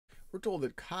We're told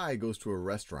that Kai goes to a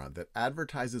restaurant that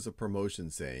advertises a promotion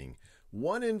saying,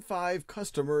 1 in 5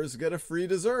 customers get a free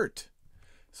dessert.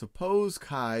 Suppose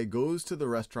Kai goes to the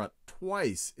restaurant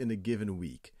twice in a given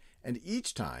week, and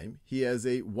each time he has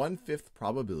a 1/5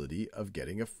 probability of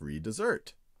getting a free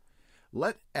dessert.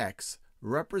 Let X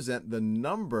represent the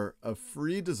number of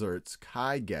free desserts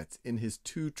Kai gets in his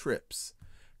 2 trips.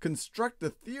 Construct the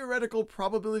theoretical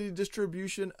probability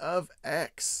distribution of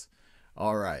X.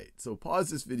 All right, so pause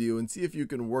this video and see if you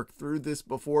can work through this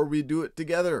before we do it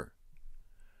together.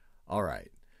 All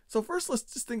right, so first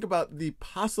let's just think about the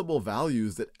possible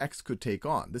values that X could take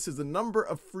on. This is the number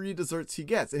of free desserts he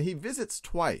gets, and he visits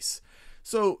twice.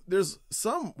 So there's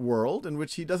some world in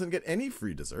which he doesn't get any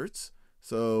free desserts.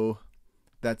 So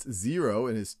that's 0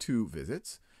 in his 2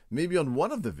 visits. Maybe on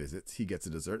one of the visits he gets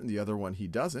a dessert and the other one he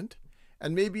doesn't.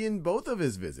 And maybe in both of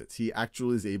his visits he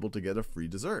actually is able to get a free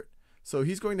dessert. So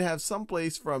he's going to have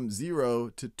someplace from 0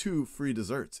 to 2 free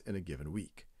desserts in a given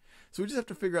week. So we just have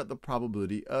to figure out the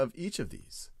probability of each of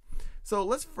these. So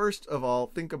let's first of all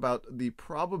think about the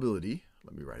probability.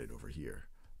 Let me write it over here.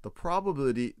 The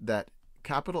probability that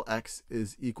capital X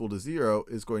is equal to 0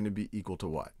 is going to be equal to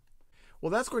what?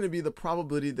 Well, that's going to be the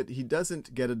probability that he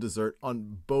doesn't get a dessert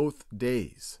on both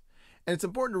days. And it's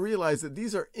important to realize that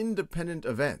these are independent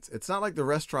events. It's not like the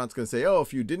restaurant's going to say, oh,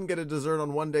 if you didn't get a dessert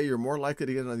on one day, you're more likely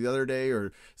to get it on the other day,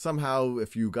 or somehow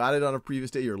if you got it on a previous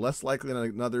day, you're less likely on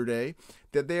another day.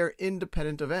 That they are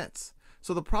independent events.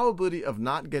 So the probability of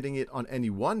not getting it on any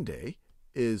one day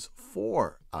is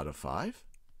 4 out of 5.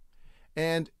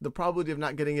 And the probability of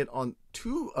not getting it on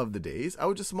 2 of the days, I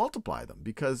would just multiply them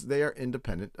because they are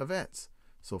independent events.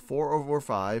 So 4 over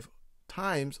 5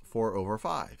 times 4 over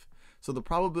 5. So the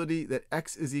probability that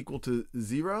X is equal to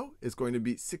 0 is going to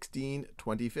be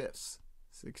 16/25.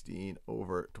 16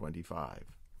 over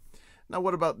 25. Now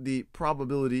what about the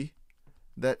probability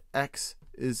that X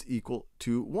is equal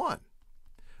to 1?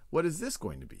 What is this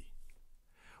going to be?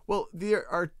 Well, there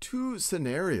are 2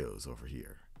 scenarios over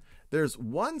here. There's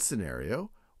one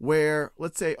scenario where,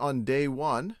 let's say on day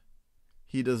 1,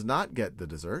 he does not get the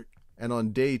dessert, and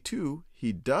on day 2,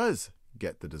 he does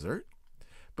get the dessert.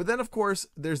 But then, of course,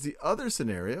 there's the other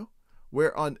scenario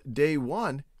where on day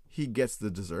 1, he gets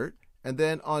the dessert, and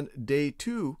then on day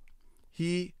 2,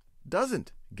 he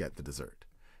doesn't get the dessert.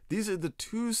 These are the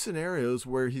 2 scenarios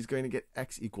where he's going to get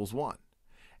X equals 1.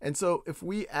 And so if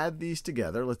we add these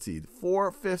together, let's see,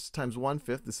 4/5 times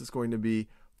 1/5, this is going to be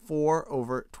 4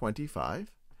 over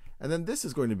 25. And then this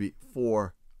is going to be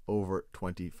 4 over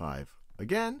 25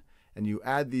 again. And you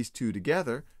add these 2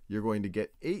 together, you're going to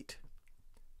get 8/25.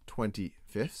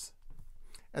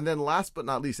 And then last but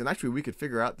not least, and actually we could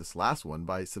figure out this last one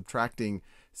by subtracting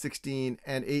 16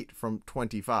 and 8 from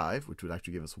 25, which would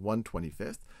actually give us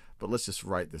 1/25. But let's just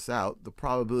write this out. The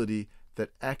probability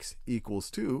that X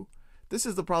equals 2, this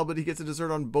is the probability he gets a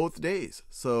dessert on both days.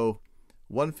 So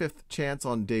 1/5 chance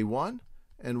on day 1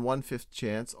 and 1/5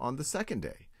 chance on the second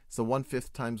day. So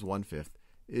 1/5 times 1/5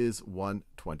 is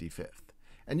 1/25.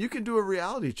 And you can do a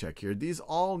reality check here. These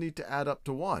all need to add up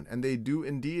to 1, and they do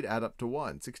indeed add up to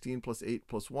 1. 16 plus 8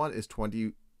 plus 1 is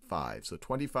 25. So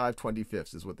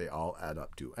 25/25 is what they all add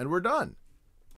up to. And we're done.